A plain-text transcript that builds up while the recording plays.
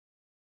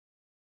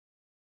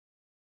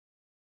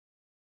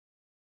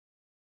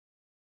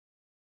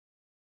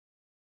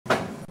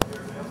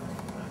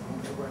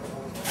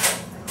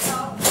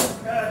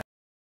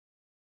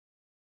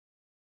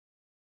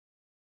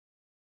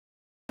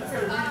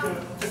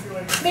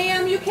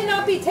you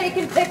cannot be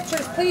taking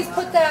pictures. Please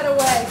put that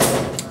away.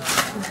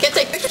 Can't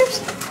take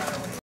pictures?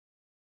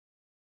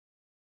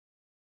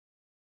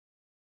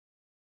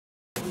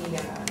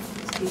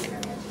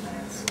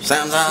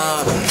 Sounds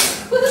out.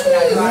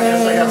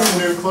 I got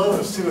some new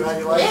clothes too. How do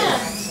you like Yeah.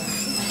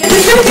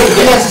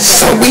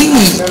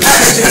 Sweet.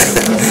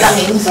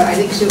 I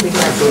think she'll be it?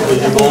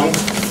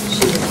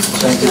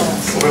 Thank you.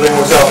 Everything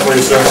works out for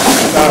you, sir.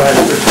 I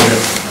appreciate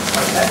it.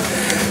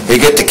 You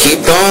get to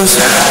keep those?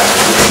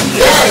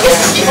 Yeah, I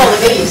guess keep all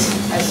the goodies.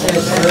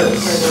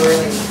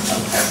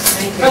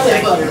 Probably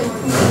a book.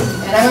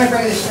 And I'm going to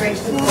bring this straight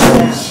to the court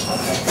now.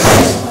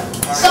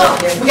 So,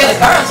 we got a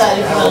car outside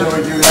if you How want do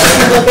we do to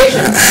that?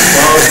 location.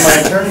 Well, my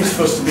attorney's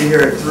supposed to be here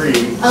at 3.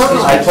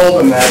 Oh. I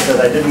told him that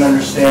I didn't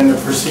understand the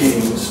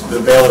proceedings, the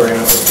bail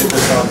arraignment. Let's get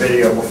this on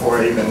video before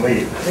I even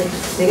leave.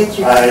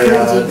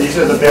 These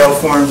are the bail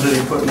forms that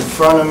he put in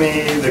front of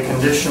me. The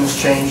conditions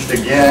changed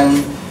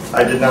again.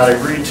 I did not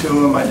agree to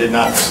them. I did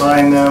not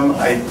sign them.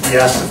 He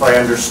asked if I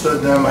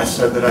understood them. I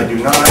said that I do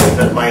not,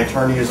 that my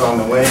attorney is on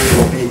the way. He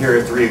will be here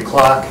at 3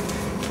 o'clock.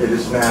 It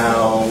is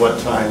now, what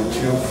time,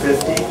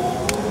 2:50?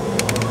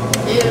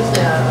 It is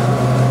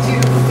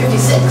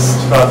 2:56.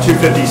 It's about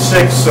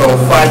 2:56, so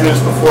 5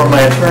 minutes before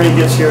my attorney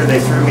gets here, they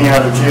threw me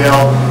out of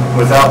jail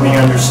without me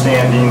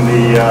understanding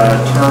the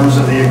terms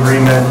of the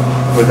agreement,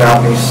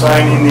 without me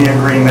signing the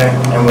agreement,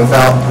 and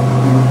while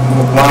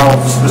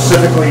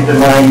specifically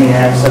denying me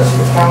access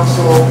to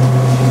counsel.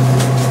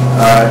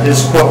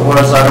 His quote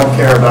was, "I don't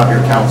care about your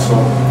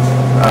counsel."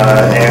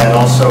 And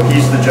also,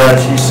 he's the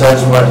judge. He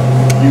says what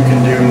you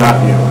can do,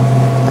 not you.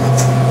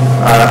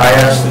 I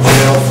asked the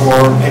jail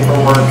for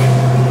paperwork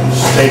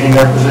stating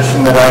their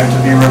position that I'm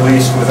to be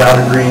released without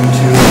agreeing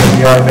to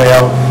PR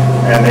bail,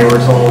 and they were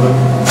told,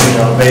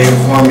 they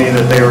informed me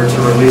that they were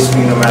to release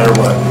me no matter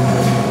what.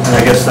 And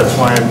I guess that's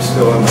why I'm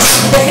still in the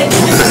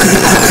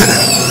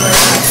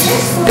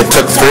It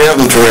took 3 of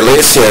them to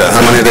release you.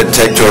 How many did it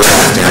take to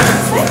arrest you?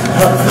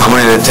 How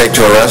many did it take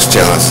to arrest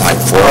you? It's like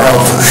 4.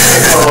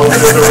 Well,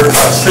 there were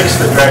about 6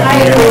 that dragged me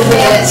in.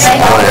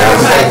 Oh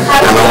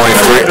yeah. And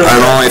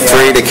only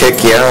 3 to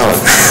kick you out.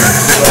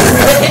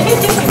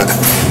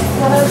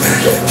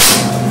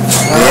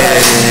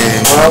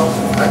 Well,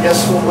 I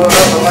guess we'll load up.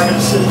 I'm not going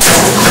to sit down.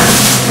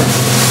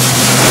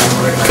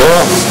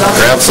 Cool.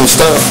 Grab some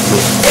stuff.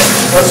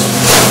 Let's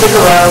stick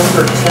around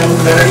for 10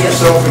 minutes or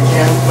so if we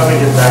can. Let me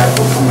get that.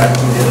 We'll come back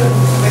and get it.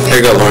 Here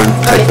you go, Lauren.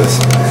 Take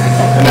this.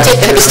 And that's Take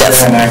the heavy stuff.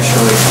 then,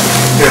 actually.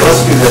 Here,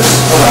 let's do this.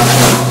 Hold on.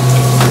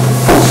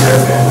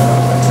 Grab that.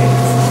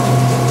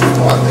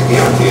 What? They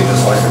guarantee it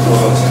just like your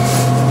clothes.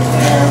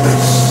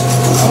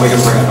 We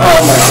can bring it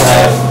Oh my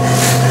God.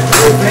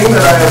 The thing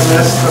that I have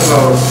missed the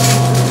most.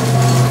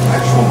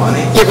 Actual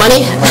money? Your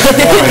money?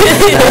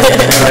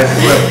 And I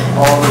flip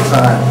all the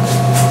time.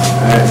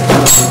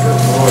 Good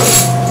Lord.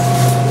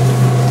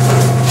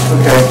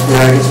 Okay,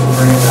 yeah, I guess we'll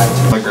bring it back to.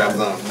 I grab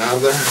the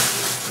knob there.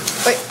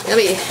 Wait, let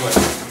me.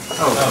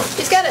 Oh.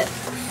 He's got it.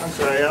 I'm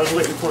sorry, I was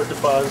waiting for it to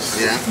buzz.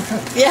 Yeah.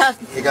 Yeah.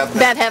 You got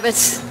Bad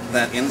habits.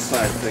 that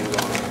inside thing going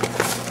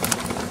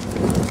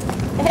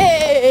on.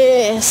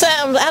 Hey,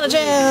 Sam's out of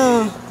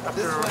jail.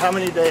 After how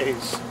many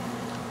days?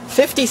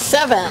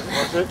 57.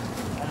 Was it? I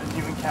didn't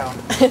even count.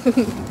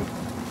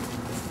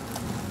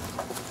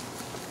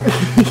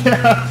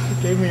 Yeah,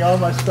 gave me all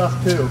my stuff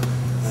too.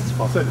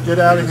 Said, get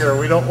out of here.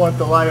 We don't want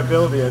the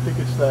liability. I think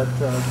it's that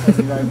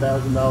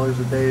 $79,000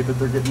 a day that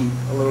they're getting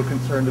a little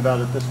concerned about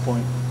at this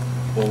point.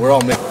 Well, we're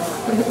all making.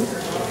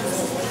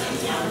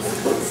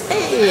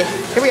 Hey,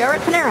 here we are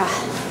at Panera.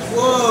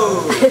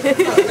 Whoa!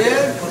 What's up,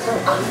 man?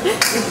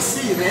 Good to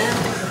see you, man.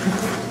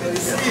 Good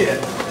to see you.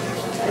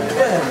 How you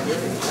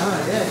doing?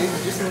 Oh, yeah, dude. We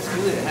just finished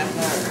school at half an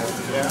hour ago.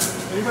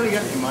 Yeah. Anybody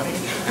got any money?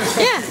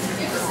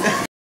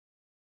 Yeah.